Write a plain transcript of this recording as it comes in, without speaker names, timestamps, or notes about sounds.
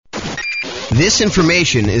This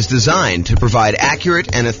information is designed to provide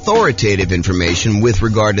accurate and authoritative information with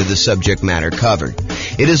regard to the subject matter covered.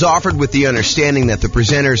 It is offered with the understanding that the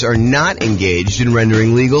presenters are not engaged in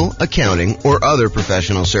rendering legal, accounting, or other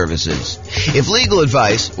professional services. If legal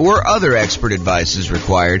advice or other expert advice is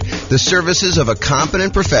required, the services of a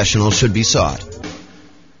competent professional should be sought.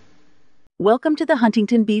 Welcome to the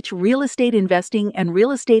Huntington Beach Real Estate Investing and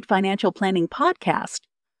Real Estate Financial Planning Podcast.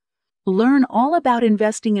 Learn all about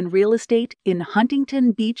investing in real estate in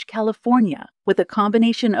Huntington Beach, California, with a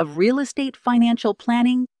combination of real estate financial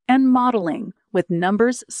planning and modeling with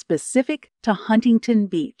numbers specific to Huntington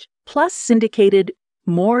Beach, plus syndicated,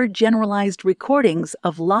 more generalized recordings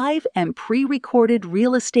of live and pre-recorded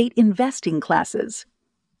real estate investing classes.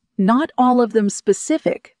 Not all of them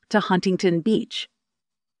specific to Huntington Beach.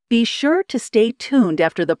 Be sure to stay tuned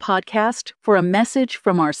after the podcast for a message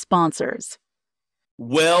from our sponsors.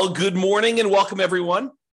 Well, good morning and welcome, everyone.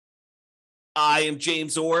 I am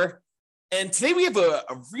James Orr, and today we have a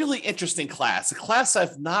really interesting class, a class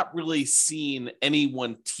I've not really seen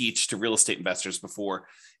anyone teach to real estate investors before.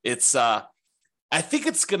 It's, I think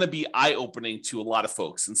it's going to be eye-opening to a lot of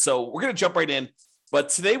folks, and so we're going to jump right in, but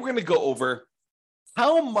today we're going to go over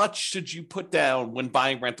how much should you put down when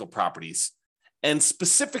buying rental properties, and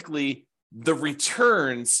specifically the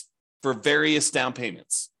returns for various down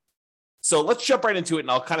payments. So let's jump right into it,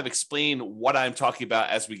 and I'll kind of explain what I'm talking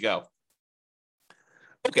about as we go.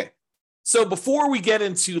 Okay, so before we get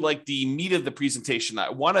into like the meat of the presentation,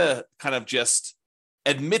 I want to kind of just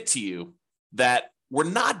admit to you that we're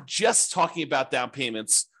not just talking about down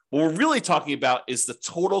payments. What we're really talking about is the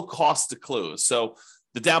total cost to close. So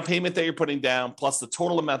the down payment that you're putting down plus the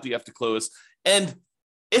total amount that you have to close. And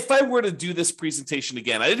if I were to do this presentation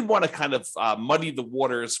again, I didn't want to kind of muddy the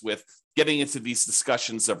waters with getting into these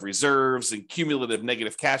discussions of reserves and cumulative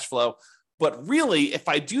negative cash flow. But really, if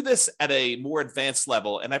I do this at a more advanced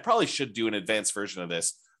level, and I probably should do an advanced version of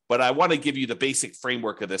this, but I want to give you the basic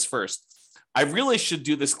framework of this first. I really should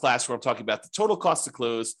do this class where I'm talking about the total cost to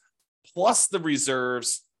close, plus the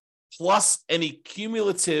reserves, plus any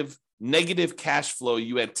cumulative negative cash flow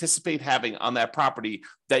you anticipate having on that property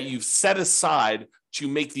that you've set aside to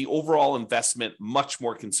make the overall investment much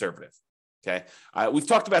more conservative. Okay, we've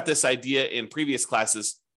talked about this idea in previous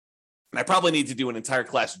classes, and I probably need to do an entire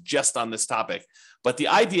class just on this topic. But the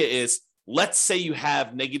idea is, let's say you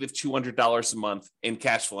have negative $200 a month in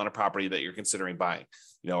cash flow on a property that you're considering buying.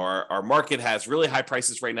 You know, our market has really high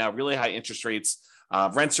prices right now, really high interest rates.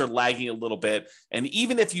 Rents are lagging a little bit. And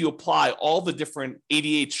even if you apply all the different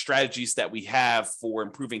 88 strategies that we have for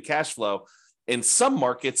improving cash flow, in some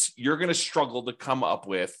markets, you're going to struggle to come up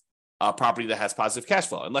with a property that has positive cash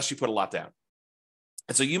flow unless you put a lot down.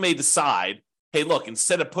 And so you may decide, hey, look,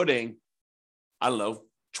 instead of putting,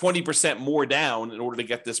 20% more down in order to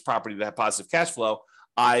get this property to have positive cash flow,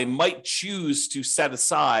 I might choose to set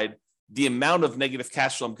aside the amount of negative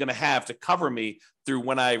cash flow I'm going to have to cover me through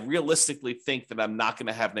when I realistically think that I'm not going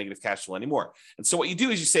to have negative cash flow anymore. And so what you do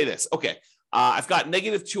is you say this, okay, I've got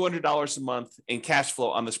negative $200 a month in cash flow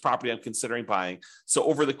on this property I'm considering buying. So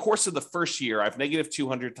over the course of the first year, I have negative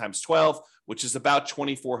 200 times 12, which is about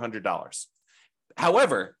 $2,400.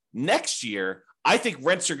 However, next year, I think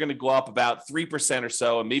rents are going to go up about 3% or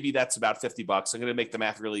so, and maybe that's about $50. I'm going to make the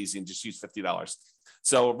math really easy and just use $50.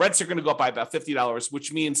 So rents are going to go up by about $50,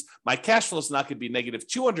 which means my cash flow is not going to be negative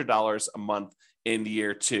 $200 a month in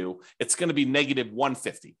year two. It's going to be negative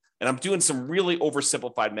 $150. And I'm doing some really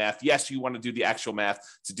oversimplified math. Yes, you want to do the actual math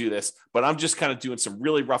to do this, but I'm just kind of doing some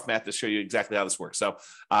really rough math to show you exactly how this works. So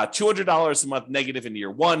 $200 a month negative in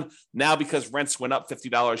year one. Now, because rents went up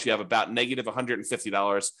 $50, you have about negative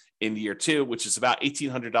 $150 in year two, which is about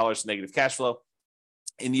 $1,800 negative cash flow.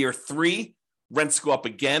 In year three, rents go up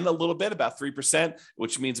again a little bit, about 3%,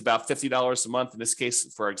 which means about $50 a month in this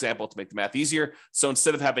case, for example, to make the math easier. So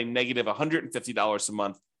instead of having negative $150 a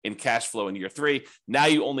month in cash flow in year three, now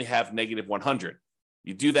you only have negative 100.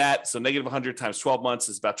 You do that. So negative 100 times 12 months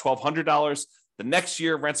is about $1,200. The next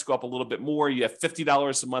year, rents go up a little bit more. You have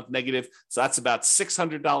 $50 a month negative. So that's about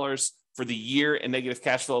 $600 for the year in negative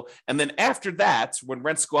cash flow. And then after that, when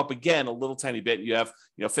rents go up again a little tiny bit, you have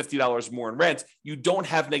 $50 more in rent, you don't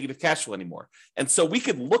have negative cash flow anymore. And so we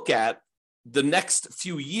could look at the next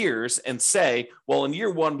few years and say, well, in year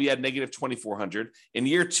one, we had negative 2,400. In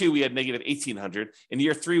year two, we had negative 1,800. In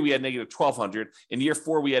year three, we had negative 1,200. In year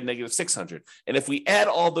four, we had negative 600. And if we add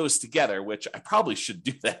all those together, which I probably should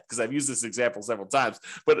do that because I've used this example several times,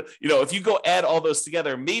 but if you go add all those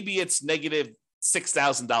together, maybe it's negative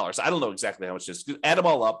 $6,000. I don't know exactly how much it is. Add them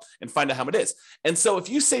all up and find out how much it is. And so if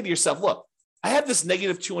you say to yourself, look, I have this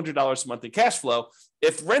negative $200 a month in cash flow.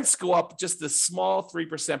 If rents go up just a small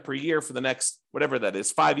 3% per year for the next, whatever that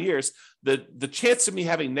is, 5 years, the chance of me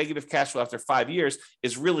having negative cash flow after 5 years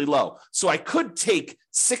is really low. So I could take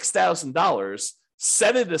 $6,000,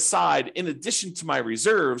 set it aside in addition to my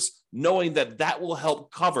reserves, knowing that that will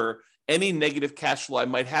help cover any negative cash flow I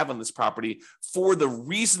might have on this property for the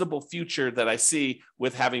reasonable future that I see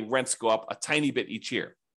with having rents go up a tiny bit each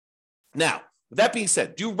year. Now, with that being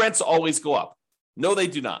said, do rents always go up? No, they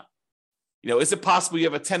do not. Is it possible you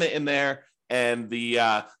have a tenant in there and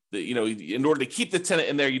in order to keep the tenant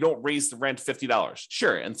in there, you don't raise the rent $50?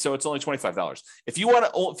 Sure, and so it's only $25. If you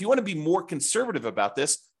want to be more conservative about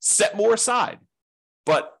this, set more aside.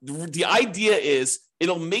 But the idea is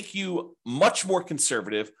it'll make you much more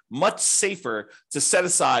conservative, much safer to set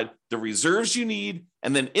aside the reserves you need,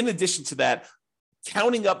 and then in addition to that,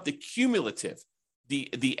 counting up the cumulative,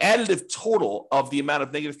 the additive total of the amount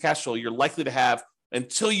of negative cash flow you're likely to have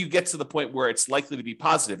until you get to the point where it's likely to be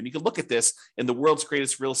positive. And you can look at this in the world's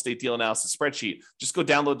greatest real estate deal analysis spreadsheet. Just go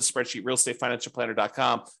download the spreadsheet,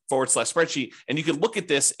 realestatefinancialplanner.com/spreadsheet. And you can look at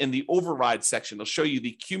this in the override section. It'll show you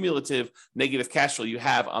the cumulative negative cash flow you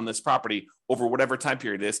have on this property over whatever time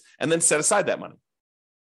period it is, and then set aside that money.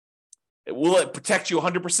 Will it protect you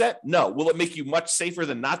 100%? No. Will it make you much safer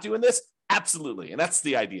than not doing this? Absolutely. And that's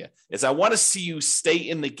the idea, is I want to see you stay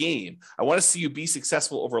in the game. I want to see you be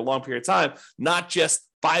successful over a long period of time, not just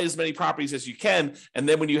buy as many properties as you can. And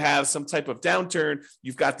then when you have some type of downturn,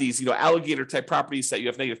 you've got these, alligator type properties that you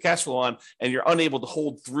have negative cash flow on, and you're unable to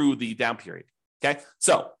hold through the down period. Okay.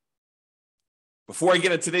 So before I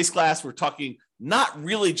get into today's class, we're talking not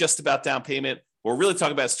really just about down payment. What we're really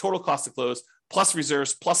talking about is total cost to close plus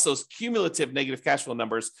reserves, plus those cumulative negative cash flow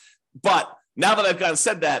numbers. But now that I've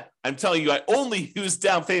said that, I'm telling you, I only use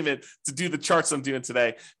down payment to do the charts I'm doing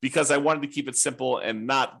today because I wanted to keep it simple and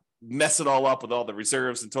not mess it all up with all the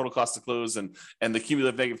reserves and total cost to close and the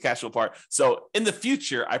cumulative negative cash flow part. So in the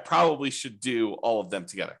future, I probably should do all of them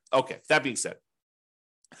together. Okay, that being said.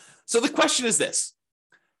 So the question is this: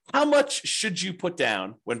 how much should you put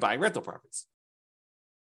down when buying rental properties?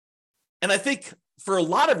 And I think for a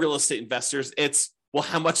lot of real estate investors, it's, well,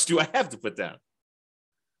 how much do I have to put down?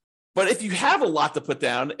 But if you have a lot to put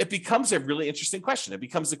down, it becomes a really interesting question. It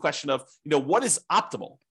becomes the question of, what is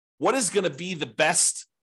optimal? What is going to be the best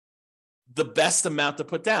amount to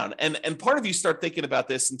put down? And part of you start thinking about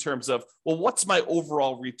this in terms of, well, what's my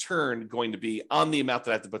overall return going to be on the amount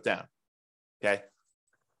that I have to put down? Okay.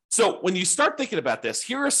 So when you start thinking about this,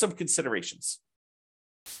 here are some considerations.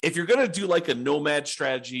 If you're going to do like a nomad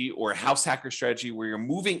strategy or a house hacker strategy where you're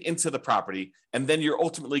moving into the property and then you're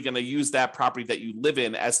ultimately going to use that property that you live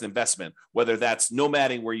in as an investment, whether that's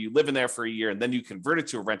nomading where you live in there for a year and then you convert it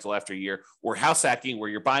to a rental after a year, or house hacking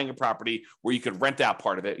where you're buying a property where you could rent out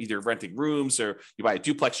part of it, either renting rooms or you buy a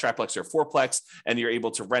duplex, triplex, or fourplex, and you're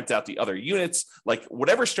able to rent out the other units. Like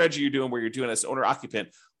whatever strategy you're doing where you're doing as owner-occupant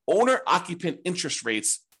interest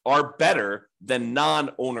rates are better than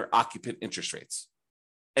non-owner occupant interest rates.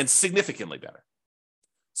 And significantly better.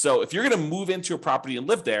 So if you're going to move into a property and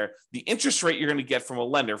live there, the interest rate you're going to get from a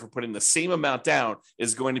lender for putting the same amount down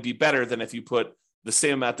is going to be better than if you put the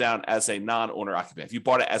same amount down as a non-owner occupant, if you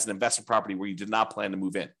bought it as an investment property where you did not plan to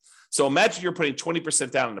move in. So imagine you're putting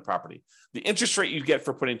 20% down in the property. The interest rate you get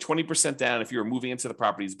for putting 20% down if you're moving into the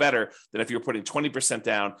property is better than if you're putting 20%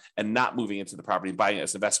 down and not moving into the property and buying it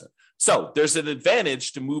as an investment. So there's an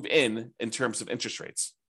advantage to move in terms of interest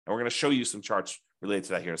rates. And we're going to show you some charts related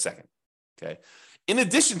to that here in a second. Okay. In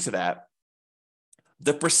addition to that,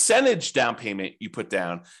 the percentage down payment you put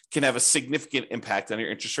down can have a significant impact on your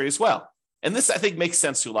interest rate as well. And this, I think, makes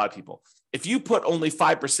sense to a lot of people. If you put only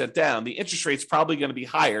 5% down, the interest rate is probably going to be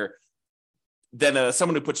higher than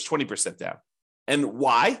someone who puts 20% down. And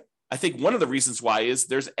why? I think one of the reasons why is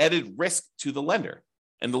there's added risk to the lender.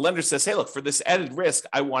 And the lender says, hey, look, for this added risk,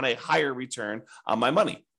 I want a higher return on my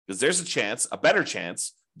money because there's a better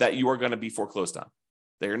chance that you are going to be foreclosed on,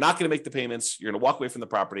 that you're not going to make the payments, you're going to walk away from the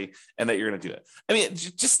property, and that you're going to do it. I mean,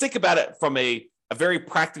 just think about it from a very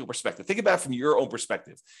practical perspective. Think about it from your own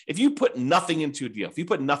perspective. If you put nothing into a deal, if you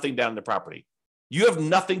put nothing down in the property, you have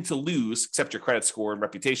nothing to lose except your credit score and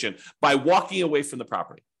reputation by walking away from the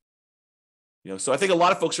property. So I think a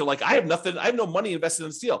lot of folks are like, I have no money invested in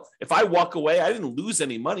this deal. If I walk away, I didn't lose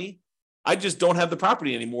any money. I just don't have the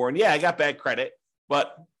property anymore. And yeah, I got bad credit,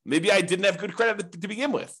 but maybe I didn't have good credit to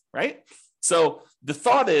begin with, right? So the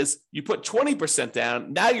thought is you put 20%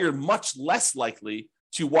 down, now you're much less likely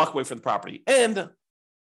to walk away from the property. And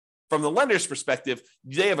from the lender's perspective,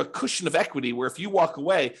 they have a cushion of equity where if you walk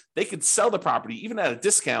away, they could sell the property even at a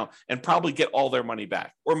discount and probably get all their money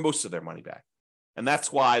back or most of their money back. And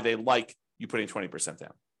that's why they like you putting 20%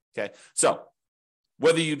 down. Okay. So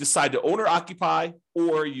whether you decide to own or occupy,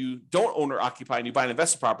 or you don't own or occupy and you buy an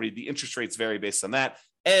investment property, the interest rates vary based on that.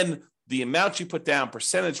 And the amount you put down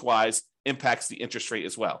percentage-wise impacts the interest rate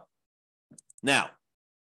as well. Now,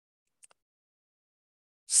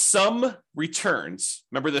 some returns,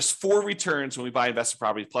 remember there's 4 returns when we buy investment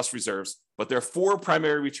properties plus reserves, but there are 4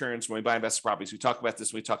 primary returns when we buy investment properties. We talk about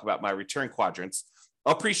this when we talk about my return quadrants.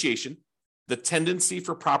 Appreciation, the tendency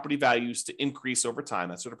for property values to increase over time.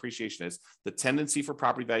 That's what appreciation is. The tendency for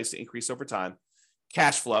property values to increase over time.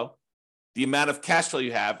 Cash flow, the amount of cash flow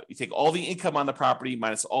you have. You take all the income on the property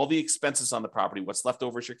minus all the expenses on the property. What's left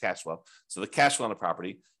over is your cash flow. So the cash flow on the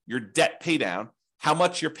property, your debt pay down, how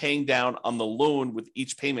much you're paying down on the loan with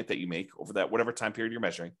each payment that you make over that whatever time period you're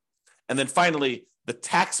measuring. And then finally, the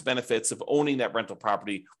tax benefits of owning that rental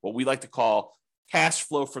property, what we like to call cash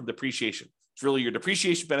flow from depreciation. It's really your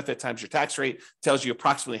depreciation benefit times your tax rate, tells you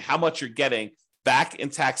approximately how much you're getting back in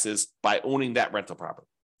taxes by owning that rental property.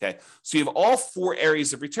 Okay, so you have all 4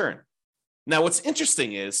 areas of return. Now, what's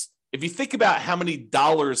interesting is if you think about how many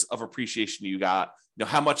dollars of appreciation you got,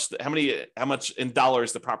 how much in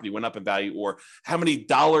dollars the property went up in value, or how many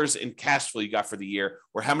dollars in cash flow you got for the year,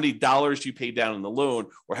 or how many dollars you paid down in the loan,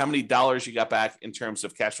 or how many dollars you got back in terms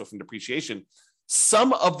of cash flow from depreciation,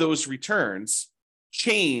 some of those returns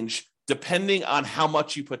change depending on how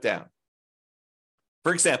much you put down.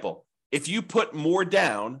 For example, if you put more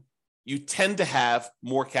down, you tend to have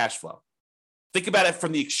more cash flow. Think about it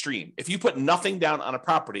from the extreme. If you put nothing down on a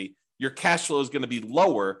property, your cash flow is going to be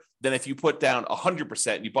lower than if you put down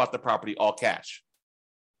 100% and you bought the property all cash,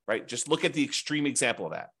 right? Just look at the extreme example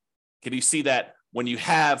of that. Can you see that when you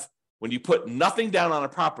put nothing down on a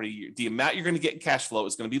property, the amount you're going to get in cash flow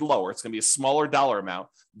is going to be lower. It's going to be a smaller dollar amount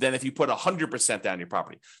than if you put 100% down your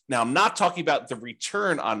property. Now, I'm not talking about the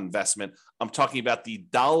return on investment. I'm talking about the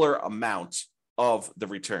dollar amount of the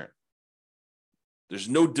return. There's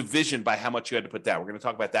no division by how much you had to put down. We're going to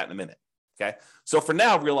talk about that in a minute. Okay. So for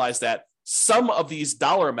now, realize that some of these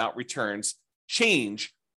dollar amount returns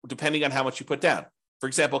change depending on how much you put down. For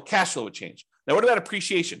example, cash flow would change. Now, what about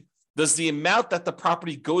appreciation? Does the amount that the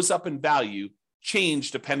property goes up in value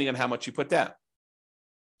change depending on how much you put down?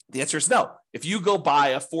 The answer is no. If you go buy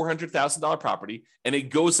a $400,000 property and it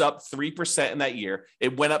goes up 3% in that year,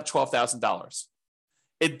 it went up $12,000.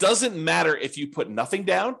 It doesn't matter if you put nothing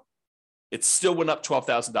down, it still went up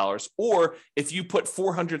 $12,000. Or if you put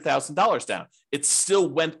 $400,000 down, it still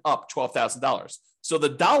went up $12,000. So the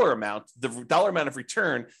dollar amount of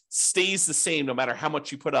return stays the same no matter how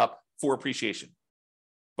much you put up for appreciation.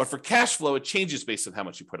 But for cash flow, it changes based on how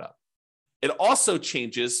much you put up. It also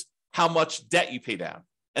changes how much debt you pay down.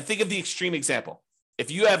 And think of the extreme example. If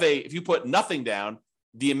you put nothing down,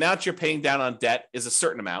 the amount you're paying down on debt is a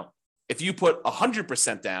certain amount. If you put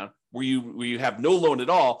 100% down, where you have no loan at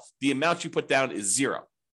all, the amount you put down is 0.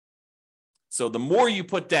 So the more you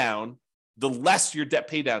put down, the less your debt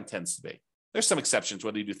pay down tends to be. There's some exceptions,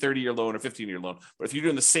 whether you do 30-year loan or 15-year loan. But if you're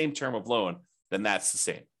doing the same term of loan, then that's the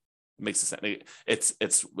same. It makes sense.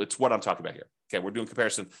 It's what I'm talking about here. Okay, we're doing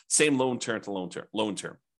comparison, same loan term to loan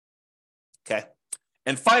term. Okay,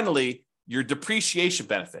 and finally, your depreciation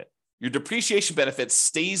benefit. Your depreciation benefit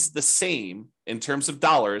stays the same in terms of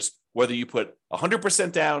dollars, whether you put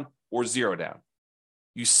 100% down or 0 down.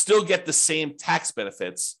 You still get the same tax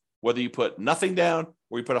benefits, whether you put nothing down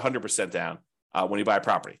or you put 100% down when you buy a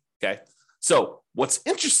property. Okay. So what's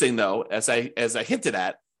interesting though, as I hinted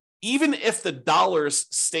at, even if the dollars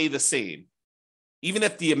stay the same, even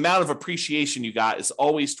if the amount of appreciation you got is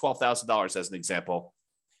always $12,000 as an example,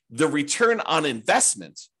 the return on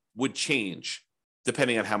investment would change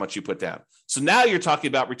depending on how much you put down. So now you're talking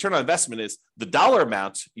about return on investment is the dollar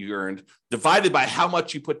amount you earned divided by how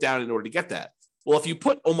much you put down in order to get that. Well, if you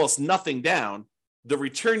put almost nothing down, the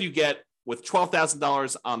return you get with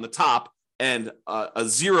 $12,000 on the top and a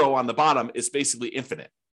 0 on the bottom is basically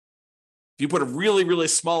infinite. If you put a really, really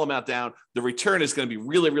small amount down, the return is going to be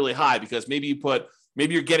really, really high because maybe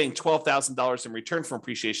you're getting $12,000 in return from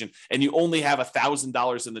appreciation and you only have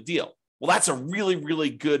 $1,000 in the deal. Well, that's a really,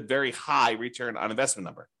 really good, very high return on investment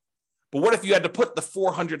number. But what if you had to put the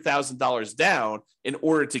 $400,000 down in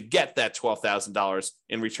order to get that $12,000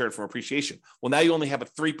 in return from appreciation? Well, now you only have a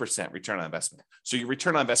 3% return on investment. So your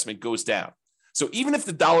return on investment goes down. So even if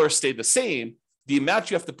the dollars stay the same, the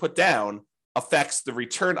amount you have to put down affects the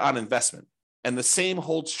return on investment. And the same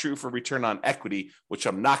holds true for return on equity, which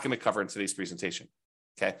I'm not going to cover in today's presentation.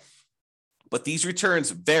 Okay. But these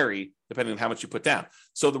returns vary depending on how much you put down.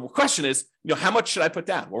 So the question is, how much should I put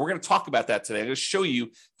down? Well, we're going to talk about that today. I'm going to show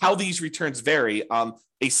you how these returns vary on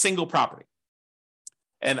a single property.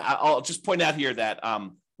 And I'll just point out here that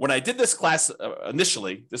when I did this class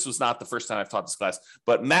initially, this was not the first time I've taught this class,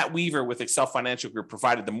 but Matt Weaver with Excel Financial Group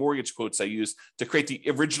provided the mortgage quotes I used to create the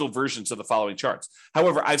original versions of the following charts.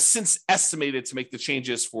 However, I've since estimated to make the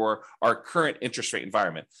changes for our current interest rate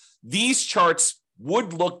environment. These charts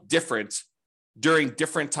would look different during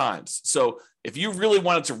different times. So if you really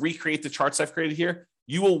wanted to recreate the charts I've created here,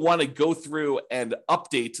 you will want to go through and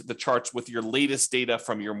update the charts with your latest data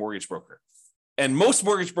from your mortgage broker. And most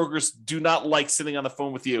mortgage brokers do not like sitting on the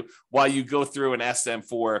phone with you while you go through and ask them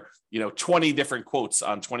for, 20 different quotes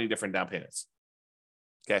on 20 different down payments.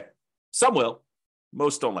 Okay. Some will,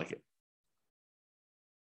 most don't like it.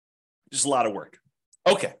 Just a lot of work.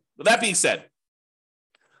 Okay. With that being said,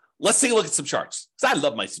 let's take a look at some charts, because I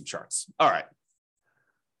love some charts. All right.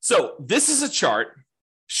 So this is a chart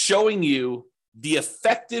showing you the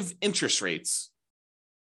effective interest rates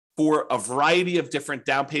for a variety of different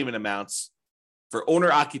down payment amounts for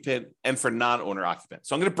owner occupant and for non-owner occupant.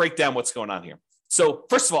 So I'm going to break down what's going on here. So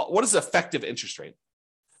first of all, what is effective interest rate?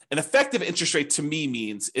 An effective interest rate to me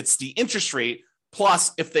means it's the interest rate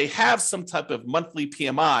plus if they have some type of monthly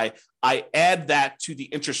PMI, I add that to the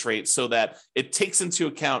interest rate so that it takes into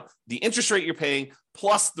account the interest rate you're paying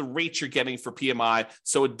plus the rate you're getting for PMI.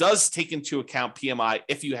 So it does take into account PMI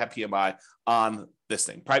if you have PMI on this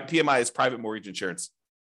thing. PMI is private mortgage insurance.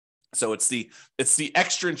 So it's the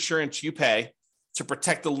extra insurance you pay to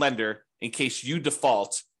protect the lender in case you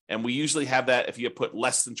default. And we usually have that if you put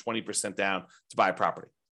less than 20% down to buy a property.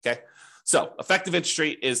 Okay. So effective interest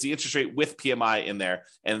rate is the interest rate with PMI in there.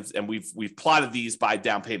 And we've plotted these by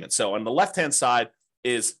down payment. So on the left-hand side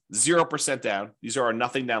is 0% down. These are our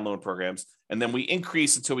nothing down loan programs. And then we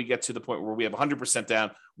increase until we get to the point where we have 100%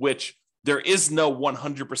 down, which there is no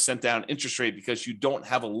 100% down interest rate because you don't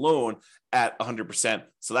have a loan at 100%.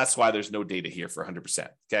 So that's why there's no data here for 100%.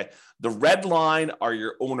 Okay. The red line are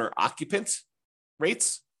your owner occupant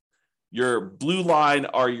rates. Your blue line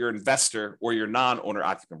are your investor or your non-owner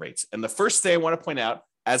occupant rates. And the first thing I want to point out,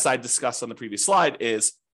 as I discussed on the previous slide,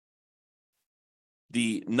 is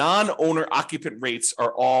the non-owner occupant rates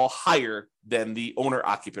are all higher than the owner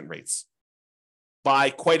occupant rates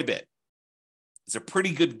by quite a bit. There's a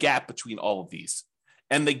pretty good gap between all of these.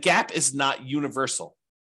 And the gap is not universal,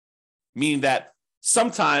 meaning that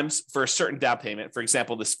sometimes for a certain down payment, for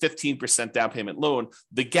example, this 15% down payment loan,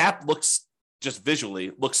 the gap looks just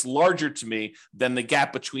visually looks larger to me than the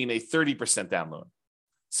gap between a 30% down loan.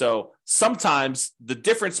 So sometimes the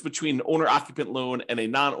difference between an owner occupant loan and a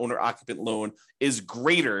non-owner occupant loan is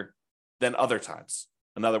greater than other times.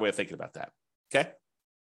 Another way of thinking about that. Okay.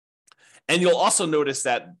 And you'll also notice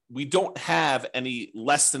that we don't have any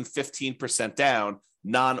less than 15% down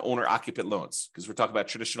non-owner occupant loans because we're talking about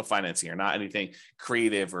traditional financing here, not anything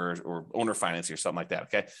creative or owner financing or something like that.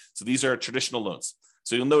 Okay. So these are traditional loans.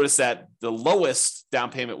 So you'll notice that the lowest down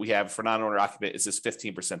payment we have for non-owner occupant is this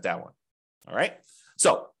 15% down one. All right.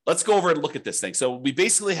 So let's go over and look at this thing. So we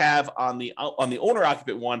basically have on the owner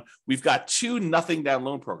occupant one, we've got two nothing down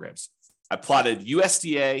loan programs. I plotted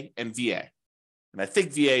USDA and VA. And I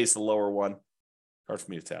think VA is the lower one. Hard for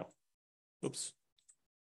me to tell. Oops.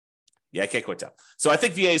 Yeah, I can't quite tell. So I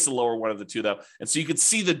think VA is the lower one of the two, though. And so you can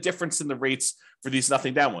see the difference in the rates for these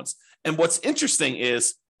nothing down ones. And what's interesting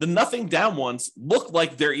is the nothing down ones look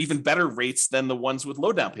like they're even better rates than the ones with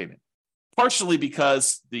low down payment, partially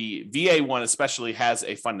because the VA one especially has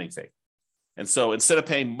a funding fee. And so instead of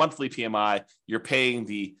paying monthly PMI, you're paying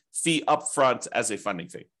the fee upfront as a funding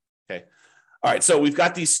fee. Okay. All right. So we've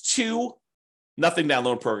got these two nothing down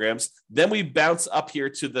loan programs. Then we bounce up here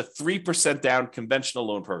to the 3% down conventional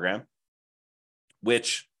loan program,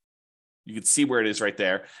 which you can see where it is right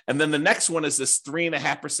there. And then the next one is this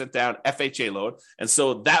 3.5% down FHA loan. And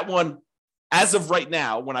so that one, as of right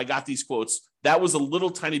now, when I got these quotes, that was a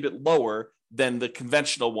little tiny bit lower than the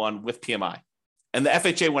conventional one with PMI. And the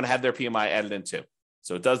FHA one had their PMI added in too.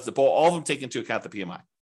 So it does all of them take into account the PMI.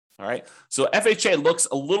 All right. So FHA looks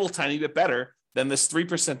a little tiny bit better than this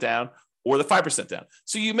 3% down or the 5% down.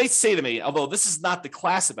 So you may say to me, although this is not the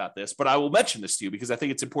class about this, but I will mention this to you because I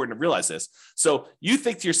think it's important to realize this. So you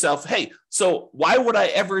think to yourself, hey, so why would I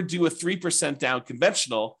ever do a 3% down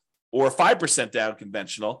conventional or a 5% down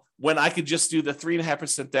conventional when I could just do the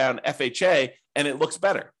 3.5% down FHA and it looks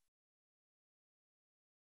better?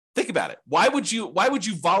 Think about it. Why would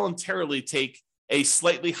you voluntarily take a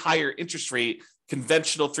slightly higher interest rate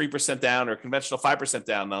conventional 3% down or conventional 5%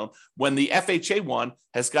 down loan when the FHA one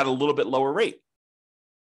has got a little bit lower rate?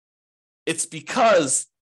 It's because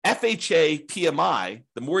FHA PMI,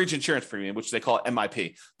 the mortgage insurance premium, which they call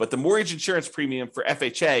MIP, but the mortgage insurance premium for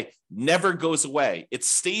FHA never goes away. It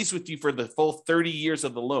stays with you for the full 30 years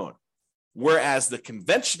of the loan. whereas the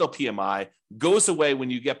conventional PMI goes away when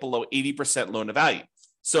you get below 80% loan to value.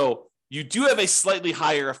 So you do have a slightly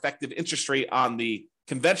higher effective interest rate on the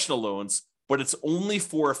conventional loans, but it's only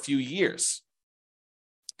for a few years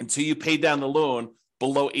until you pay down the loan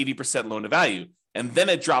below 80% loan to value. And then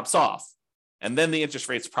it drops off. And then the interest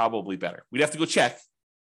rate's probably better. We'd have to go check,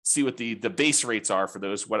 see what the base rates are for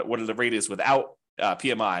those, what the rate is without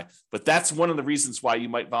PMI. But that's one of the reasons why you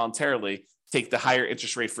might voluntarily take the higher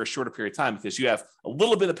interest rate for a shorter period of time, because you have a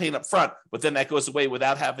little bit of pain up front, but then that goes away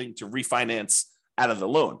without having to refinance out of the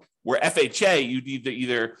loan. Where FHA, you'd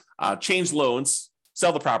either change loans,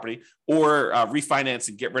 sell the property, or refinance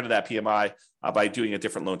and get rid of that PMI by doing a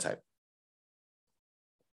different loan type.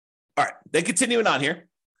 All right, then continuing on here.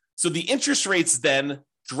 So the interest rates then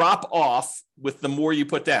drop off with the more you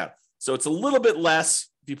put down. So it's a little bit less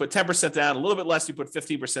if you put 10% down, a little bit less if you put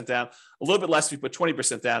 15% down, a little bit less if you put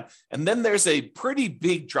 20% down. And then there's a pretty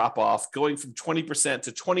big drop off going from 20%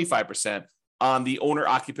 to 25% on the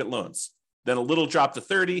owner-occupant loans. Then a little drop to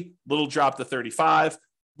 30, little drop to 35.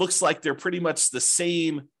 Looks like they're pretty much the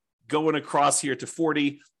same going across here to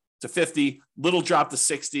 40 to 50, little drop to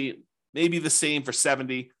 60, maybe the same for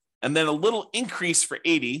 70, and then a little increase for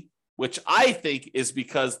 80, which I think is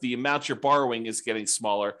because the amount you're borrowing is getting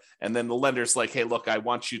smaller. And then the lender's like, hey, look, I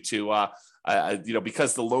want you to,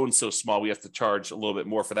 because the loan's so small, we have to charge a little bit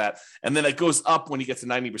more for that. And then it goes up when you get to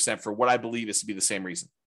 90% for what I believe is to be the same reason.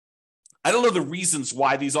 I don't know the reasons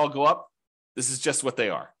why these all go up. This is just what they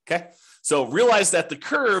are, okay? So realize that the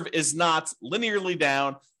curve is not linearly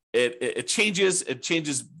down. It changes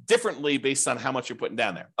differently based on how much you're putting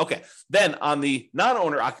down there. Okay, then on the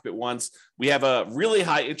non-owner occupant ones, we have a really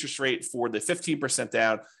high interest rate for the 15%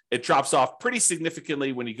 down. It drops off pretty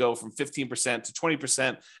significantly when you go from 15% to 20%,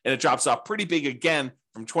 and it drops off pretty big again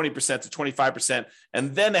from 20% to 25%.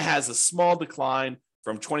 And then it has a small decline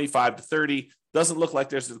from 25 to 30. Doesn't look like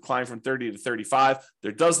there's a decline from 30 to 35.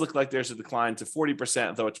 There does look like there's a decline to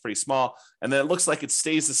 40%, though it's pretty small. And then it looks like it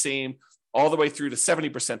stays the same all the way through to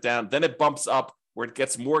 70% down. Then it bumps up where it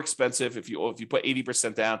gets more expensive if you put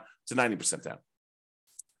 80% down to 90% down.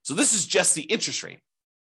 So this is just the interest rate.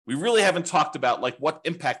 We really haven't talked about like what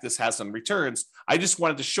impact this has on returns. I just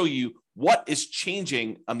wanted to show you what is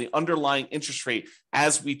changing on the underlying interest rate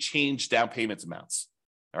as we change down payment amounts.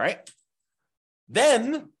 All right.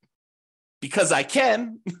 Then, because I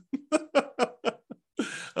can,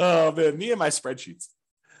 oh man, me and my spreadsheets.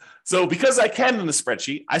 So because I can in the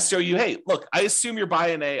spreadsheet, I show you, hey, look, I assume you're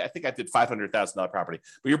buying I think I did $500,000 property,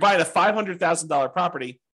 but you're buying a $500,000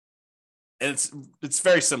 property, and it's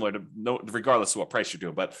very similar to regardless of what price you're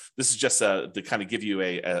doing, but this is just to kind of give you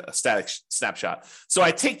a static snapshot. So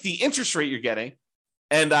I take the interest rate you're getting,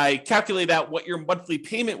 and I calculate out what your monthly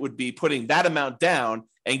payment would be, putting that amount down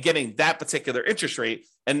and getting that particular interest rate.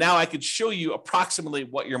 And now I could show you approximately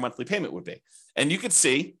what your monthly payment would be. And you could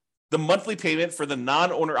see the monthly payment for the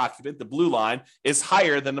non-owner occupant, the blue line, is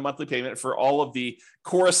higher than the monthly payment for all of the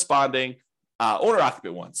corresponding owner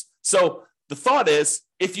occupant ones. So the thought is,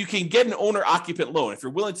 if you can get an owner occupant loan, if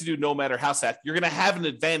you're willing to do Nomad or House Hack, you're going to have an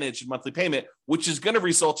advantage in monthly payment, which is going to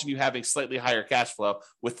result in you having slightly higher cash flow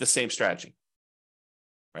with the same strategy,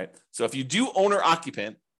 right? So if you do owner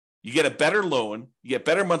occupant, you get a better loan, you get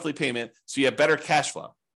better monthly payment, so you have better cash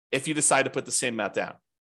flow if you decide to put the same amount down.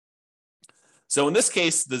 So in this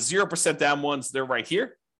case, the 0% down ones, they're right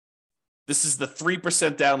here. This is the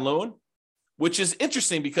 3% down loan, which is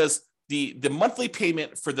interesting because the monthly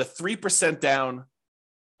payment for the 3% down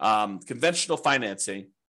conventional financing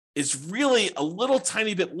is really a little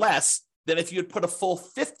tiny bit less than if you had put a full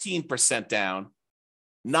 15% down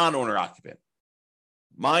non-owner occupant.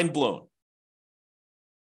 Mind blown.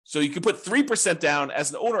 So you could put 3% down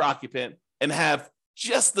as an owner occupant and have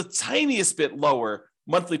just the tiniest bit lower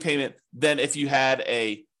monthly payment than if you had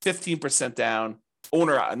a 15% down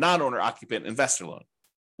non-owner occupant investor loan,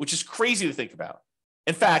 which is crazy to think about.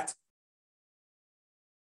 In fact,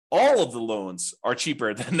 all of the loans are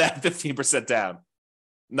cheaper than that 15% down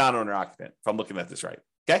non-owner occupant, if I'm looking at this right.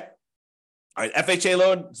 Okay. All right. FHA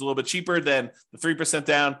loan is a little bit cheaper than the 3%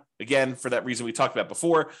 down. Again, for that reason we talked about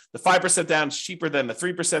before. The 5% down is cheaper than the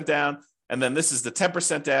 3% down. And then this is the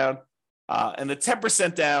 10% down. And the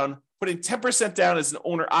 10% down, putting 10% down as an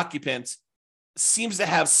owner occupant seems to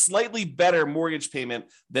have slightly better mortgage payment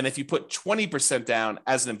than if you put 20% down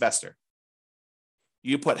as an investor.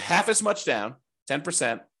 You put half as much down,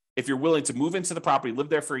 10%, if you're willing to move into the property, live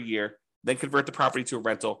there for a year, then convert the property to a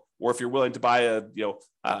rental, or if you're willing to buy a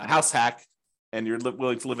house hack and you're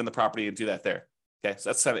willing to live in the property and do that there. Okay, so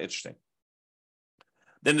that's kind of interesting.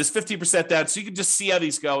 Then there's 50% down, so you can just see how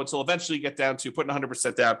these go until eventually you get down to putting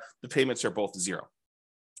 100% down. The payments are both zero.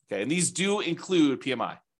 Okay, and these do include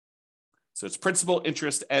PMI. So it's principal,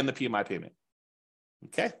 interest, and the PMI payment.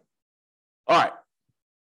 Okay. All right.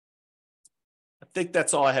 I think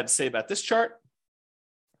that's all I had to say about this chart.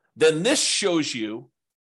 Then this shows you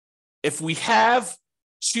if we have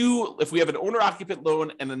an owner-occupant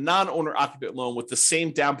loan and a non-owner-occupant loan with the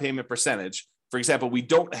same down payment percentage. For example, we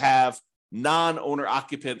don't have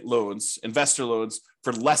non-owner-occupant loans, investor loans,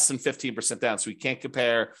 for less than 15% down. So we can't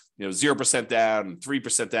compare, 0% down,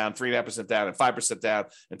 3% down, 3.5% down, and 5% down,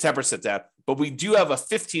 and 10% down. But we do have a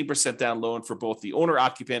 15% down loan for both the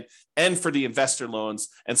owner-occupant and for the investor loans.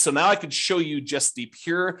 And so now I could show you just the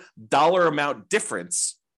pure dollar amount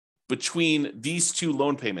difference between these two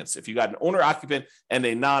loan payments, if you got an owner-occupant and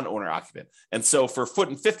a non-owner-occupant. And so for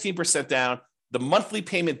putting 15% down, the monthly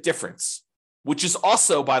payment difference, which is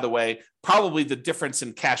also, by the way, probably the difference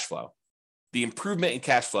in cash flow, the improvement in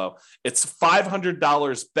cash flow, it's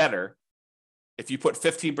 $500 better if you put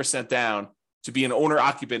 15% down to be an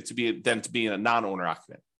owner-occupant than to be a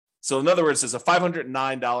non-owner-occupant. So in other words, it's a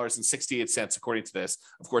 $509.68 according to this.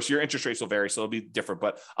 Of course, your interest rates will vary, so it'll be different,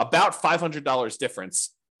 but about $500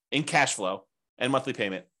 difference in cash flow and monthly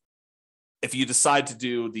payment if you decide to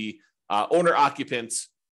do the owner-occupant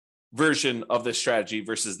version of this strategy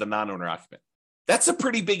versus the non-owner-occupant. That's a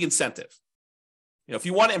pretty big incentive. If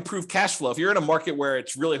you want to improve cash flow, if you're in a market where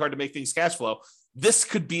it's really hard to make things cash flow, this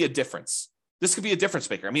could be a difference. This could be a difference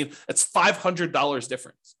maker. I mean, it's $500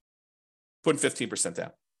 difference, putting 15%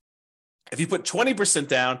 down. If you put 20%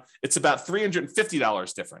 down, it's about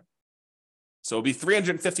 $350 different. So it'll be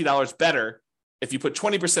 $350 better if you put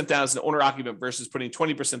 20% down as an owner-occupant versus putting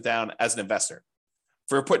 20% down as an investor.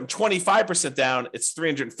 For putting 25% down, it's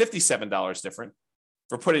 $357 different.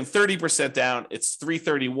 For putting 30% down, it's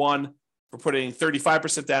 $331. For putting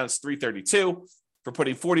 35% down, it's $332. For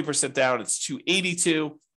putting 40% down, it's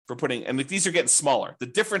 $282. And these are getting smaller. The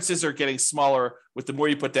differences are getting smaller with the more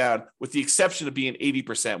you put down, with the exception of being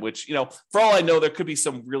 80%, which, for all I know, there could be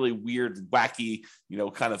some really weird, wacky,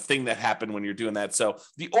 kind of thing that happened when you're doing that. So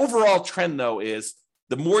the overall trend, though, is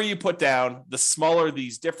the more you put down, the smaller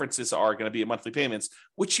these differences are going to be in monthly payments,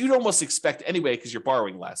 which you'd almost expect anyway because you're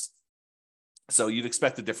borrowing less. So you'd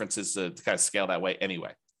expect the differences to kind of scale that way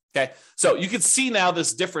anyway. Okay, so you can see now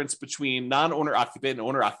this difference between non-owner occupant and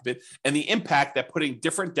owner occupant and the impact that putting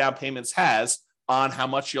different down payments has on how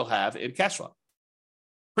much you'll have in cash flow.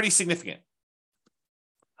 Pretty significant.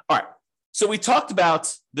 All right, so we talked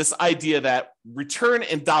about this idea that return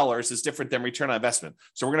in dollars is different than return on investment.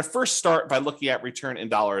 So we're going to first start by looking at return in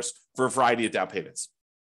dollars for a variety of down payments.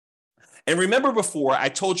 And remember before, I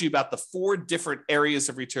told you about the 4 different areas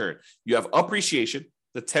of return. You have appreciation,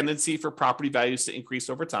 the tendency for property values to increase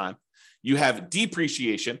over time. You have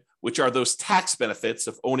depreciation, which are those tax benefits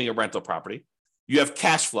of owning a rental property. You have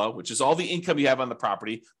cash flow, which is all the income you have on the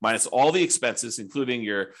property minus all the expenses, including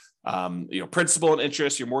your principal and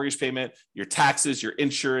interest, your mortgage payment, your taxes, your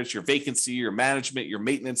insurance, your vacancy, your management, your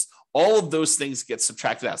maintenance. All of those things get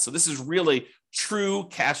subtracted out. So this is really true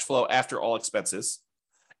cash flow after all expenses.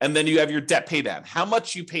 And then you have your debt pay down, how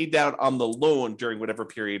much you paid down on the loan during whatever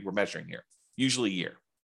period we're measuring here, usually a year.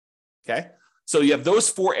 Okay, so you have those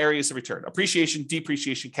 4 areas of return: appreciation,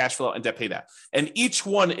 depreciation, cash flow, and debt pay down. And each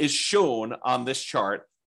one is shown on this chart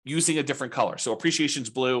using a different color. So appreciation is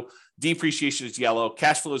blue, depreciation is yellow,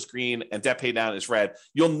 cash flow is green, and debt pay down is red.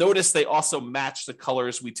 You'll notice they also match the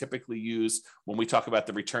colors we typically use when we talk about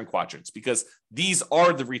the return quadrants, because these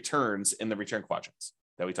are the returns in the return quadrants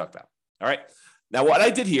that we talked about. All right. Now, what I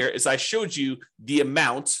did here is I showed you the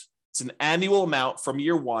amount. It's an annual amount from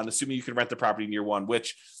year 1, assuming you can rent the property in year 1,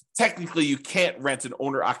 which technically you can't rent an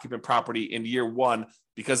owner-occupant property in year 1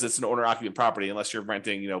 because it's an owner-occupant property unless you're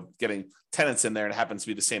renting, getting tenants in there, and it happens to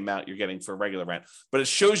be the same amount you're getting for regular rent. But it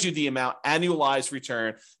shows you the amount annualized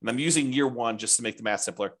return, and I'm using year 1 just to make the math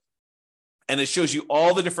simpler. And it shows you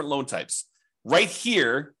all the different loan types. Right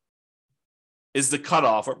here is the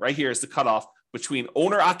cutoff. Right here is the cutoff between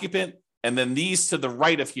owner-occupant, and then these to the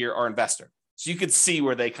right of here are investor. So you could see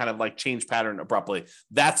where they kind of like change pattern abruptly.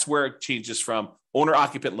 That's where it changes from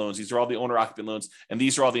owner-occupant loans. These are all the owner-occupant loans, and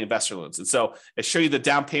these are all the investor loans. And so I show you the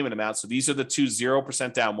down payment amount. So these are the 2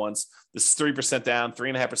 0% down ones. This is 3% down,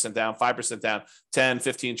 3.5% down, 5% down, 10,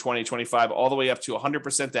 15, 20, 25, all the way up to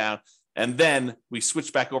 100% down. And then we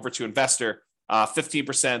switch back over to investor, 15%,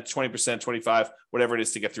 20%, 25, whatever it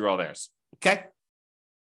is to get through all theirs. Okay?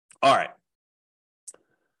 All right.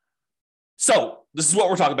 So this is what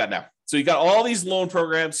we're talking about now. So you got all these loan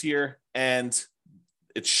programs here, and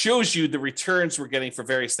it shows you the returns we're getting for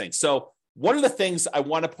various things. So one of the things I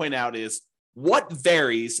want to point out is what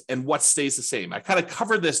varies and what stays the same. I kind of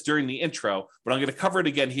covered this during the intro, but I'm going to cover it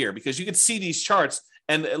again here because you can see these charts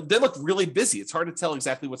And they look really busy. It's hard to tell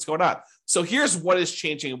exactly what's going on. So here's what is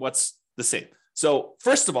changing and what's the same. So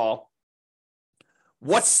first of all,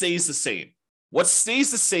 what stays the same? What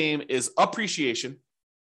stays the same is appreciation.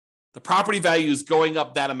 The property value is going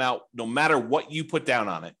up that amount no matter what you put down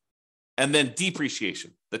on it. And then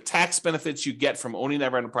depreciation. The tax benefits you get from owning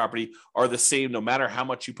that rental property are the same no matter how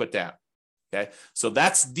much you put down. Okay, so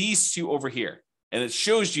that's these two over here. And it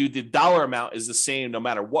shows you the dollar amount is the same no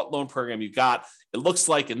matter what loan program you got. It looks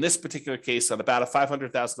like in this particular case on about a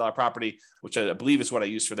 $500,000 property, which I believe is what I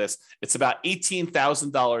use for this, it's about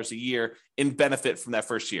 $18,000 a year in benefit from that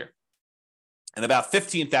first year. And about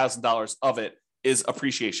 $15,000 of it is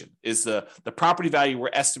appreciation, is the property value we're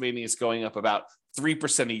estimating is going up about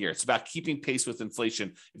 3% a year. It's about keeping pace with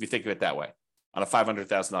inflation, if you think of it that way, on a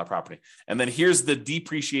 $500,000 property. And then here's the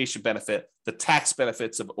depreciation benefit, the tax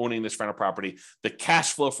benefits of owning this rental property, the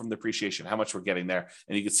cash flow from depreciation, how much we're getting there.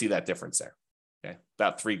 And you can see that difference there. Okay,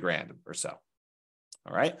 about $3,000 or so.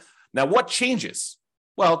 All right. Now, what changes?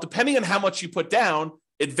 Well, depending on how much you put down,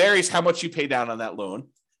 it varies how much you pay down on that loan.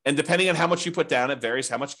 And depending on how much you put down, it varies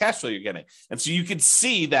how much cash flow you're getting. And so you can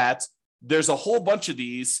see that there's a whole bunch of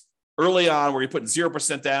these early on where you put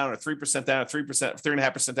 0% down or 3% down or 3%,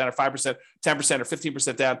 3.5% down or 5%, 10% or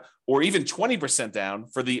 15% down, or even 20% down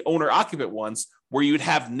for the owner occupant ones where you'd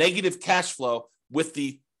have negative cash flow with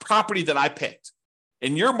the property that I picked.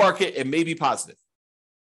 In your market, it may be positive,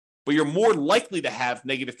 but you're more likely to have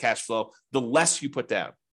negative cash flow the less you put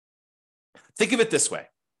down. Think of it this way.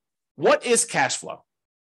 What is cash flow?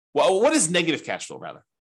 Well, what is negative cash flow, rather?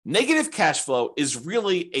 Negative cash flow is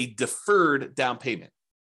really a deferred down payment.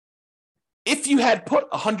 If you had put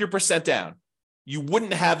 100% down, you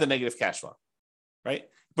wouldn't have the negative cash flow, right?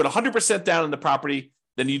 Put 100% down in the property,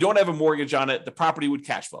 then you don't have a mortgage on it, the property would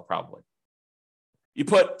cash flow probably. You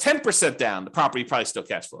put 10% down, the property probably still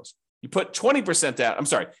cash flows. You put 20% down,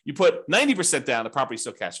 you put 90% down, the property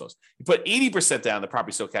still cash flows. You put 80% down, the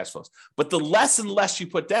property still cash flows. But the less and less you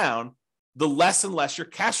put down, the less and less your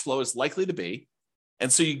cash flow is likely to be.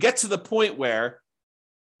 And so you get to the point where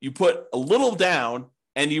you put a little down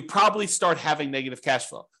and you probably start having negative cash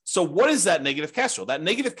flow. So what is that negative cash flow? That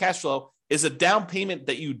negative cash flow is a down payment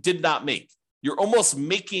that you did not make. You're almost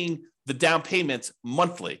making the down payment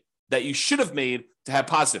monthly that you should have made to have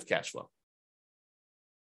positive cash flow.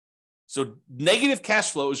 So negative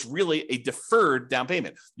cash flow is really a deferred down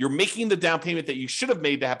payment. You're making the down payment that you should have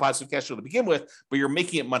made to have positive cash flow to begin with, but you're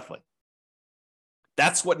making it monthly.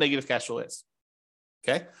 That's what negative cash flow is.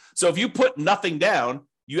 Okay. So if you put nothing down,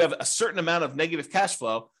 you have a certain amount of negative cash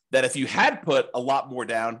flow that if you had put a lot more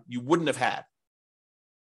down, you wouldn't have had.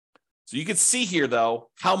 So you can see here, though,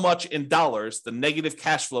 how much in dollars the negative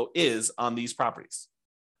cash flow is on these properties.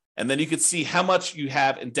 And then you can see how much you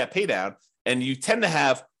have in debt pay down. And you tend to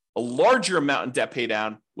have a larger amount in debt pay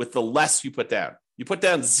down with the less you put down. You put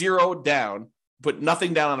down zero down, put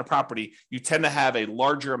nothing down on a property, you tend to have a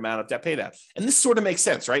larger amount of debt pay down. And this sort of makes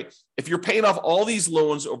sense, right? If you're paying off all these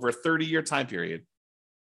loans over a 30-year time period,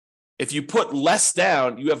 if you put less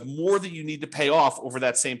down, you have more that you need to pay off over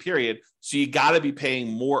that same period. So you got to be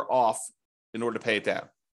paying more off in order to pay it down.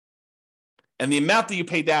 And the amount that you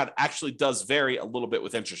pay down actually does vary a little bit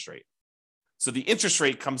with interest rate. So the interest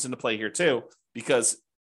rate comes into play here too, because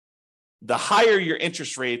the higher your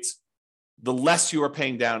interest rates, the less you are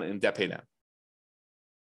paying down in debt pay down.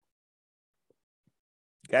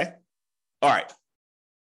 Okay. All right.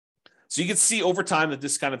 So you can see over time that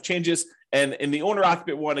this kind of changes. And in the owner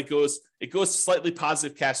occupant one, it goes slightly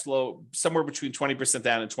positive cash flow, somewhere between 20%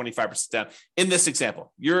 down and 25% down. In this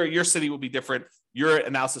example, your city will be different. Your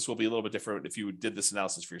analysis will be a little bit different if you did this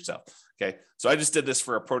analysis for yourself. Okay. So I just did this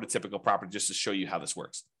for a prototypical property just to show you how this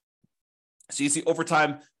works. So you see over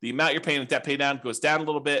time, the amount you're paying in debt pay down goes down a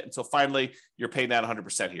little bit until finally you're paying down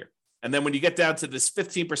 100% here. And then when you get down to this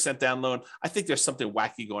 15% down loan, I think there's something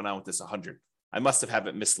wacky going on with this 100. I must have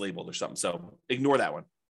it mislabeled or something. So ignore that one.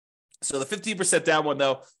 So the 15% down one,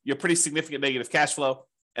 though, you have pretty significant negative cash flow.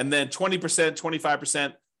 And then 20%,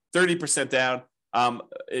 25%, 30% down.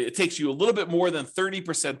 It takes you a little bit more than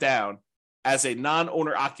 30% down as a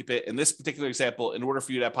non-owner occupant in this particular example in order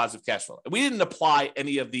for you to have positive cash flow. And we didn't apply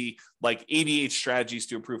any of the like 88 strategies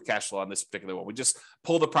to improve cash flow on this particular one. We just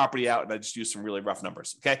pulled the property out and I just used some really rough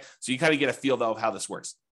numbers. Okay. So you kind of get a feel though of how this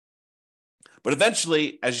works. But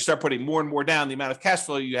eventually, as you start putting more and more down, the amount of cash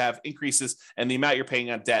flow you have increases and the amount you're paying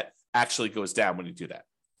on debt actually goes down when you do that.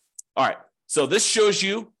 All right. So this shows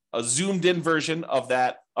you a zoomed in version of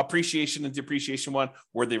that appreciation and depreciation one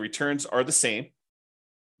where the returns are the same.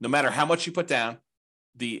 No matter how much you put down,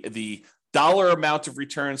 the dollar amount of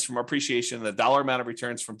returns from appreciation and the dollar amount of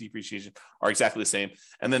returns from depreciation are exactly the same.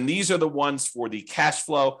 And then these are the ones for the cash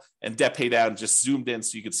flow and debt pay down, just zoomed in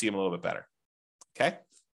so you can see them a little bit better. Okay.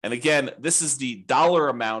 And again, this is the dollar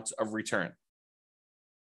amount of return.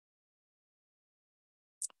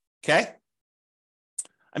 Okay.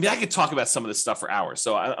 I mean, I could talk about some of this stuff for hours.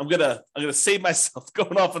 So I'm gonna save myself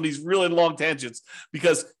going off on these really long tangents,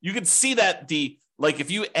 because you can see that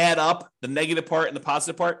if you add up the negative part and the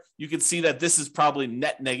positive part, you can see that this is probably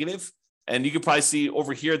net negative. And you can probably see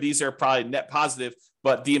over here, these are probably net positive,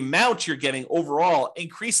 but the amount you're getting overall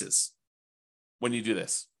increases when you do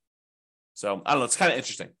this. So I don't know, it's kind of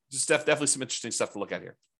interesting. Just definitely some interesting stuff to look at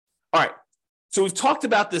here. All right. So we've talked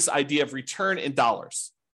about this idea of return in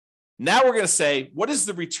dollars. Now we're going to say, what is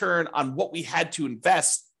the return on what we had to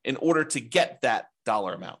invest in order to get that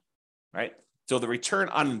dollar amount, right? So the return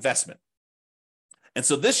on investment. And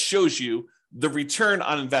so this shows you the return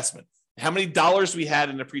on investment. How many dollars we had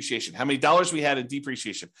in appreciation, how many dollars we had in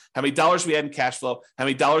depreciation, how many dollars we had in cash flow, how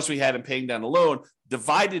many dollars we had in paying down a loan,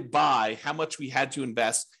 divided by how much we had to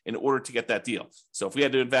invest in order to get that deal. So if we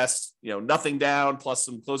had to invest, nothing down plus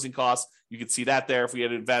some closing costs, you could see that there. If we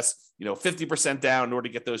had to invest, 50% down in order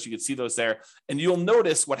to get those, you could see those there. And you'll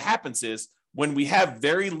notice what happens is when we have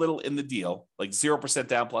very little in the deal, like 0%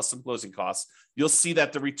 down plus some closing costs, you'll see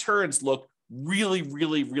that the returns look really,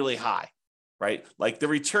 really, really high, right? Like the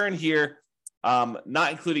return here,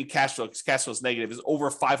 not including cash flow, because cash flow is negative, is over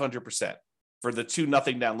 500% for the two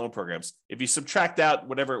nothing down loan programs. If you subtract out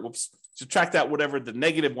whatever the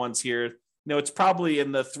negative ones here, it's probably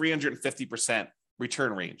in the 350%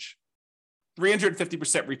 return range.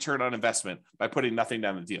 350% return on investment by putting nothing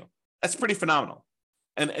down the deal. That's pretty phenomenal.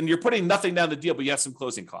 And you're putting nothing down the deal, but you have some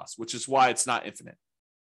closing costs, which is why it's not infinite.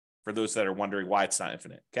 For those that are wondering why it's not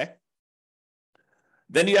infinite, okay?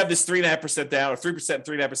 Then you have this 3.5% down, or 3%,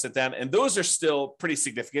 3.5% down, and those are still pretty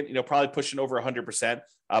significant, probably pushing over 100%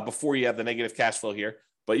 before you have the negative cash flow here.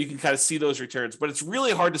 But you can kind of see those returns, but it's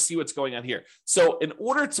really hard to see what's going on here. So in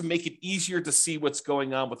order to make it easier to see what's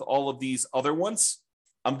going on with all of these other ones,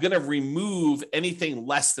 I'm going to remove anything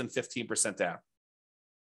less than 15% down.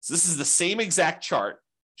 So this is the same exact chart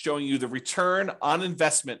showing you the return on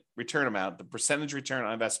investment return amount, the percentage return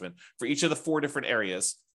on investment for each of the four different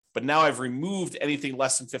areas. But now I've removed anything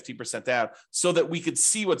less than 15% down so that we could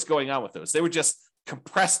see what's going on with those. They were just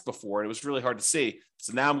compressed before, and it was really hard to see.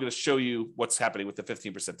 So now I'm going to show you what's happening with the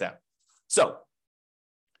 15% down. So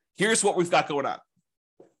here's what we've got going on.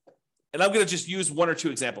 And I'm going to just use one or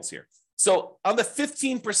two examples here. So on the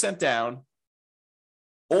 15% down,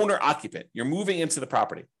 owner occupant, you're moving into the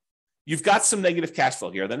property. You've got some negative cash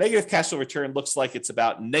flow here. The negative cash flow return looks like it's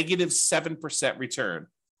about negative 7% return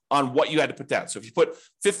on what you had to put down. So if you put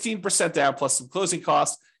 15% down plus some closing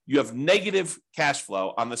costs, you have negative cash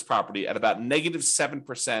flow on this property at about negative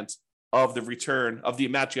 7% of the return of the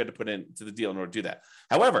amount you had to put into the deal in order to do that.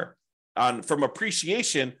 However, from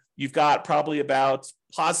appreciation, you've got probably about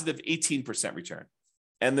positive 18% return.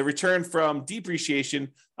 And the return from depreciation,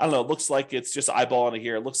 I don't know, it looks like it's just eyeballing it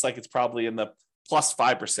here. It looks like it's probably in the plus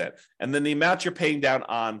 5%. And then the amount you're paying down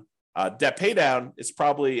on debt pay down is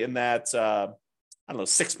probably in that,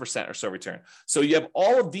 6% or so return. So you have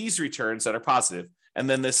all of these returns that are positive, and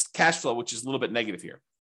then this cash flow, which is a little bit negative here.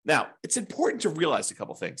 Now, it's important to realize a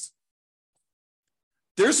couple things.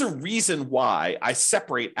 There's a reason why I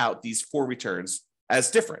separate out these four returns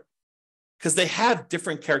as different, because they have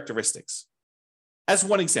different characteristics. As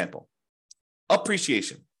one example,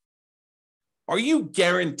 appreciation. Are you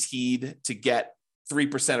guaranteed to get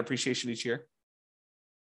 3% appreciation each year?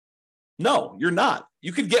 No, you're not.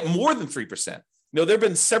 You could get more than 3%. There have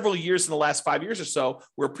been several years in the last 5 years or so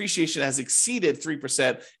where appreciation has exceeded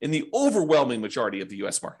 3% in the overwhelming majority of the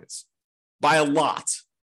US markets by a lot,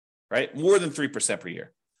 right? More than 3% per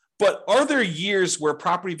year. But are there years where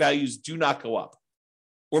property values do not go up?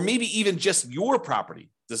 Or maybe even just your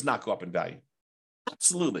property does not go up in value?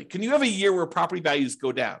 Absolutely. Can you have a year where property values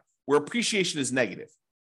go down, where appreciation is negative?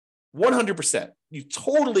 100%. You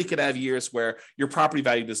totally could have years where your property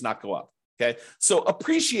value does not go up. Okay. So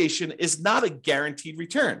appreciation is not a guaranteed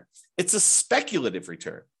return. It's a speculative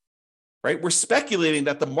return, right? We're speculating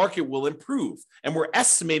that the market will improve, and we're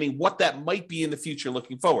estimating what that might be in the future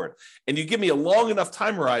looking forward. And you give me a long enough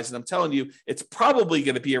time horizon, I'm telling you, it's probably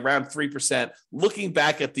going to be around 3%, looking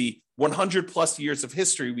back at the 100 plus years of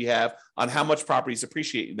history we have on how much properties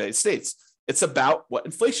appreciate in the United States. It's about what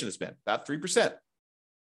inflation has been, about 3%.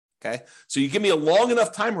 Okay. So you give me a long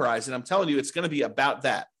enough time horizon, I'm telling you, it's going to be about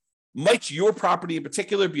that. Might your property in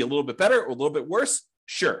particular be a little bit better or a little bit worse?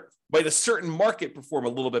 Sure. Might a certain market perform a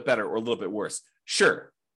little bit better or a little bit worse?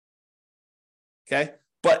 Sure. Okay.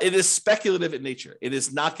 but it is speculative in nature. It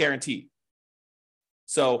is not guaranteed.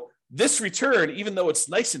 So this return, even though it's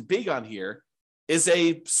nice and big on here, is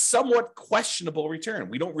a somewhat questionable return.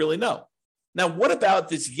 We don't really know. Now, what about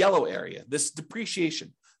this yellow area, this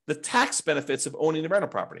depreciation, the tax benefits of owning the rental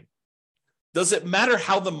property? Does it matter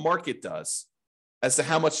how the market does as to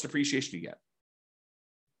how much depreciation you get?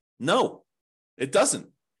 No, it doesn't.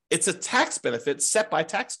 It's a tax benefit set by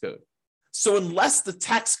tax code. So unless the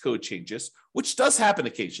tax code changes, which does happen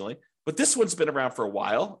occasionally, but this one's been around for a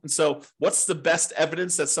while. And so what's the best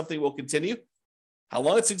evidence that something will continue? How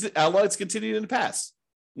long it's continued in the past.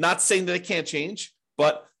 Not saying that it can't change,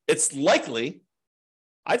 but it's likely,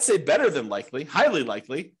 I'd say better than likely, highly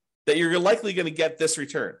likely, that you're likely going to get this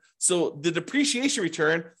return. So the depreciation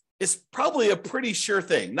return is probably a pretty sure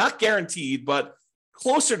thing. Not guaranteed, but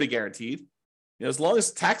closer to guaranteed. As long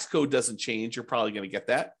as tax code doesn't change, you're probably going to get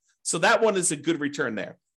that. So that one is a good return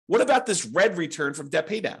there. What about this red return from debt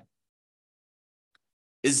paydown?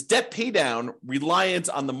 Is debt paydown reliant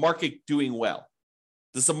on the market doing well?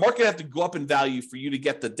 Does the market have to go up in value for you to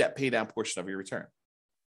get the debt paydown portion of your return?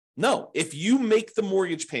 No. If you make the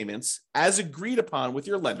mortgage payments as agreed upon with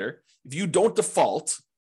your lender, if you don't default,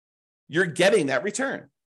 you're getting that return.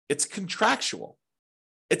 It's contractual.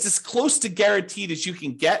 It's as close to guaranteed as you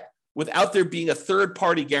can get without there being a third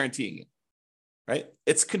party guaranteeing it. Right?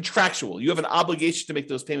 It's contractual. You have an obligation to make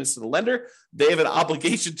those payments to the lender. They have an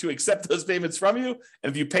obligation to accept those payments from you.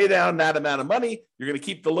 And if you pay down that amount of money, you're going to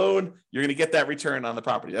keep the loan. You're going to get that return on the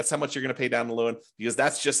property. That's how much you're going to pay down the loan, because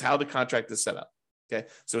that's just how the contract is set up. Okay.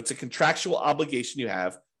 So it's a contractual obligation you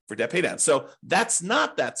have for debt paydown. So that's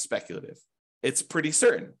not that speculative. It's pretty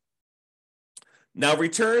certain. Now,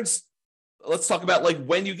 returns, let's talk about like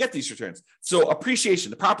when you get these returns. So appreciation,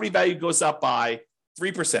 the property value goes up by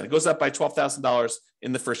 3%. It goes up by $12,000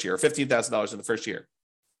 in the first year, or $15,000 in the first year.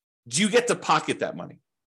 Do you get to pocket that money?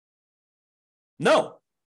 No.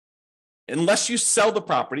 Unless you sell the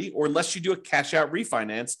property or unless you do a cash out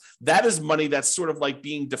refinance, that is money that's sort of like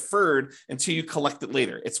being deferred until you collect it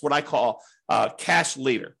later. It's what I call cash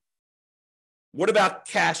later. What about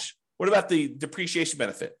cash? What about the depreciation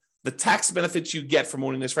benefit? The tax benefits you get from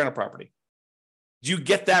owning this rental property. Do you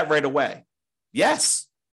get that right away? Yes.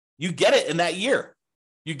 You get it in that year.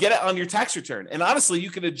 You get it on your tax return. And honestly,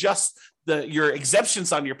 you can adjust your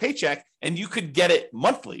exemptions on your paycheck, and you could get it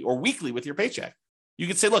monthly or weekly with your paycheck. You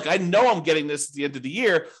could say, look, I know I'm getting this at the end of the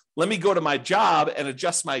year. Let me go to my job and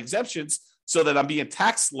adjust my exemptions so that I'm being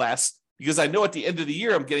taxed less, because I know at the end of the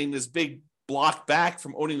year, I'm getting this big block back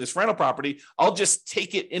from owning this rental property. I'll just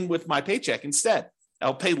take it in with my paycheck instead.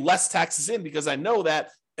 I'll pay less taxes in because I know that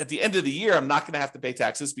at the end of the year, I'm not going to have to pay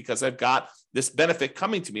taxes because I've got this benefit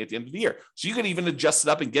coming to me at the end of the year. So you can even adjust it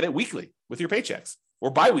up and get it weekly with your paychecks, or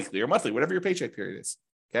biweekly or monthly, whatever your paycheck period is.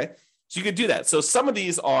 Okay. So you could do that. So some of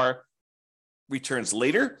these are returns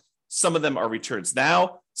later. Some of them are returns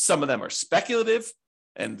now. Some of them are speculative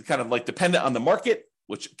and kind of like dependent on the market,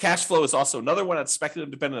 which cash flow is also another one that's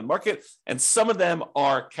speculative, dependent on the market. And some of them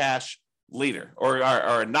are cash later, or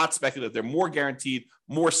are not speculative. They're more guaranteed,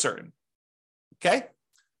 more certain. Okay.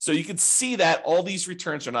 So you can see that all these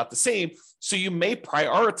returns are not the same. So you may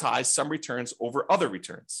prioritize some returns over other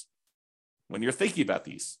returns when you're thinking about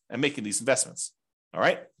these and making these investments. All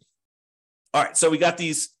right. All right. So we got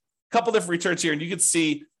these couple different returns here, and you can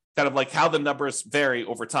see kind of like how the numbers vary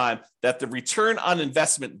over time, that the return on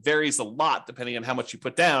investment varies a lot depending on how much you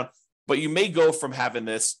put down, but you may go from having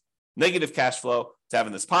this negative cash flow to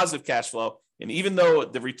having this positive cash flow. And even though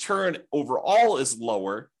the return overall is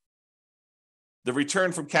lower, the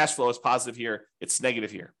return from cash flow is positive here, it's negative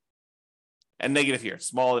here, and negative here,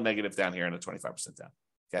 small and negative down here, and a 25% down.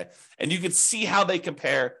 Okay. And you can see how they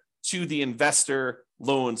compare to the investor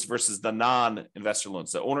loans versus the non-investor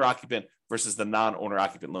loans, the owner-occupant versus the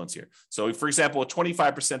non-owner-occupant loans here. So, for example, a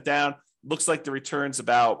 25% down, looks like the return's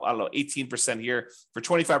about, 18% here. For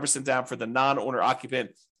 25% down for the non-owner-occupant,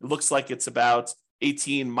 it looks like it's about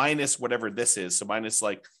 18 minus whatever this is. So minus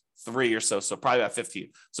like 3 or so probably about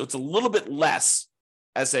 15. So it's a little bit less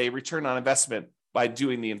as a return on investment by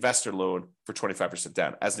doing the investor loan for 25%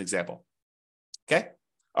 down, as an example. Okay.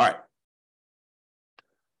 All right.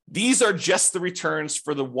 These are just the returns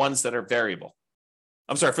for the ones that are variable.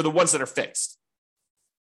 For the ones that are fixed.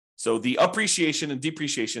 So the appreciation and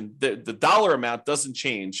depreciation, the dollar amount doesn't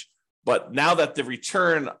change, but now that the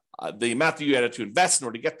return, the amount that you had to invest in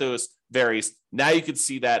order to get those varies, now you can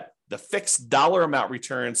see that the fixed dollar amount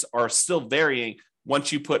returns are still varying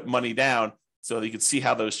once you put money down, so you can see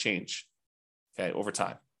how those change, okay, over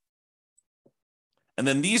time. And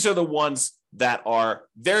then these are the ones that are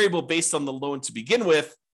variable based on the loan to begin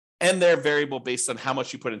with, and they're variable based on how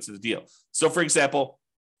much you put into the deal. So for example,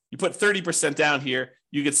 You put 30% down here,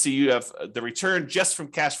 you can see you have the return just from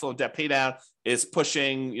cash flow and debt pay down is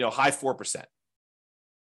pushing, high 4%.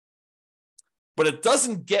 But it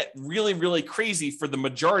doesn't get really, really crazy for the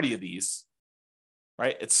majority of these,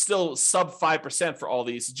 right? It's still sub 5% for all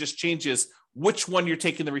these. It just changes which one you're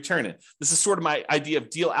taking the return in. This is sort of my idea of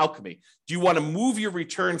deal alchemy. Do you want to move your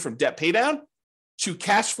return from debt pay down to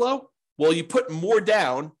cash flow? Well, you put more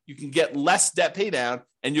down, you can get less debt pay down,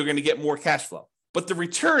 and you're going to get more cash flow. But the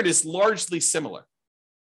return is largely similar,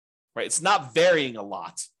 right? It's not varying a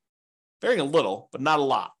lot, varying a little, but not a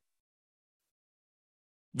lot.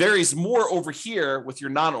 Varies more over here with your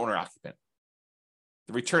non-owner occupant.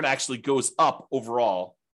 The return actually goes up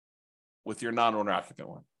overall with your non-owner occupant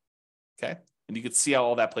one. Okay. And you can see how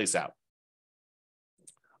all that plays out.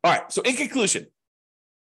 All right. So in conclusion,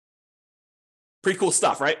 pretty cool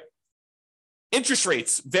stuff, right? Interest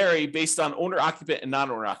rates vary based on owner occupant and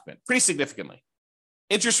non-owner occupant pretty significantly.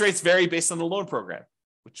 Interest rates vary based on the loan program,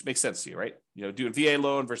 which makes sense to you, right? Doing VA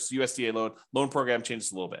loan versus USDA loan program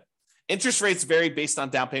changes a little bit. Interest rates vary based on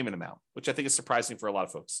down payment amount, which I think is surprising for a lot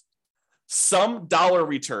of folks. Some dollar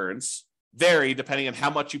returns vary depending on how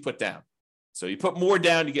much you put down. So you put more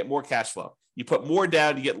down, you get more cash flow. You put more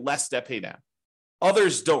down, you get less debt pay down.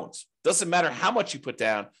 Others don't. Doesn't matter how much you put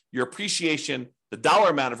down, your appreciation, the dollar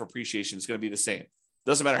amount of appreciation is going to be the same.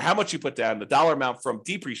 Doesn't matter how much you put down, the dollar amount from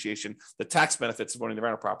depreciation, the tax benefits of owning the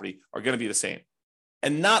rental property are going to be the same.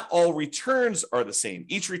 And not all returns are the same.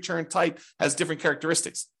 Each return type has different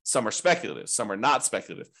characteristics. Some are speculative, some are not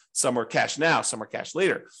speculative. Some are cash now, some are cash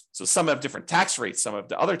later. So some have different tax rates, some have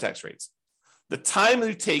the other tax rates. The time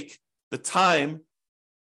you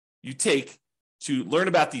take to learn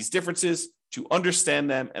about these differences, to understand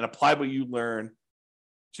them and apply what you learn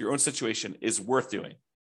to your own situation is worth doing.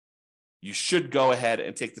 You should go ahead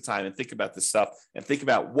and take the time and think about this stuff and think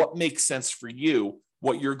about what makes sense for you,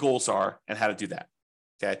 what your goals are, and how to do that.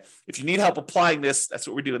 Okay. If you need help applying this, that's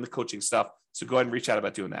what we're doing in the coaching stuff. So go ahead and reach out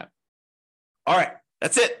about doing that. All right.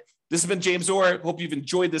 That's it. This has been James Orr. Hope you've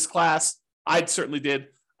enjoyed this class. I certainly did.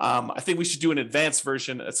 I think we should do an advanced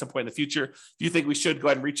version at some point in the future. If you think we should, go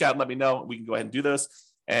ahead and reach out and let me know. We can go ahead and do those.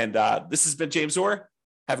 And this has been James Orr.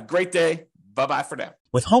 Have a great day. Bye-bye for now.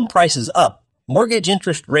 With home prices up, mortgage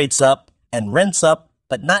interest rates up, and rents up,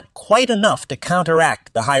 but not quite enough to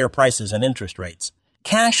counteract the higher prices and interest rates,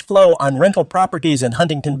 cash flow on rental properties in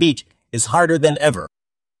Huntington Beach is harder than ever.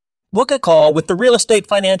 Book a call with the Real Estate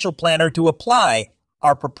Financial Planner to apply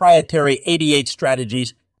our proprietary 88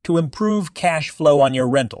 strategies to improve cash flow on your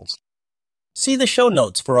rentals. See the show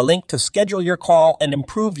notes for a link to schedule your call and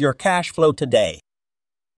improve your cash flow today.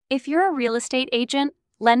 If you're a real estate agent,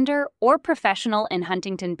 lender, or professional in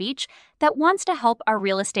Huntington Beach that wants to help our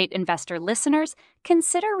real estate investor listeners,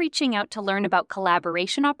 consider reaching out to learn about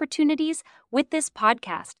collaboration opportunities with this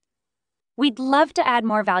podcast. We'd love to add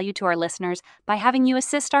more value to our listeners by having you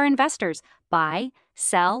assist our investors buy,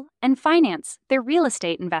 sell, and finance their real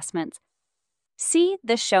estate investments. See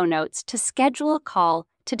the show notes to schedule a call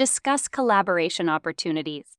to discuss collaboration opportunities.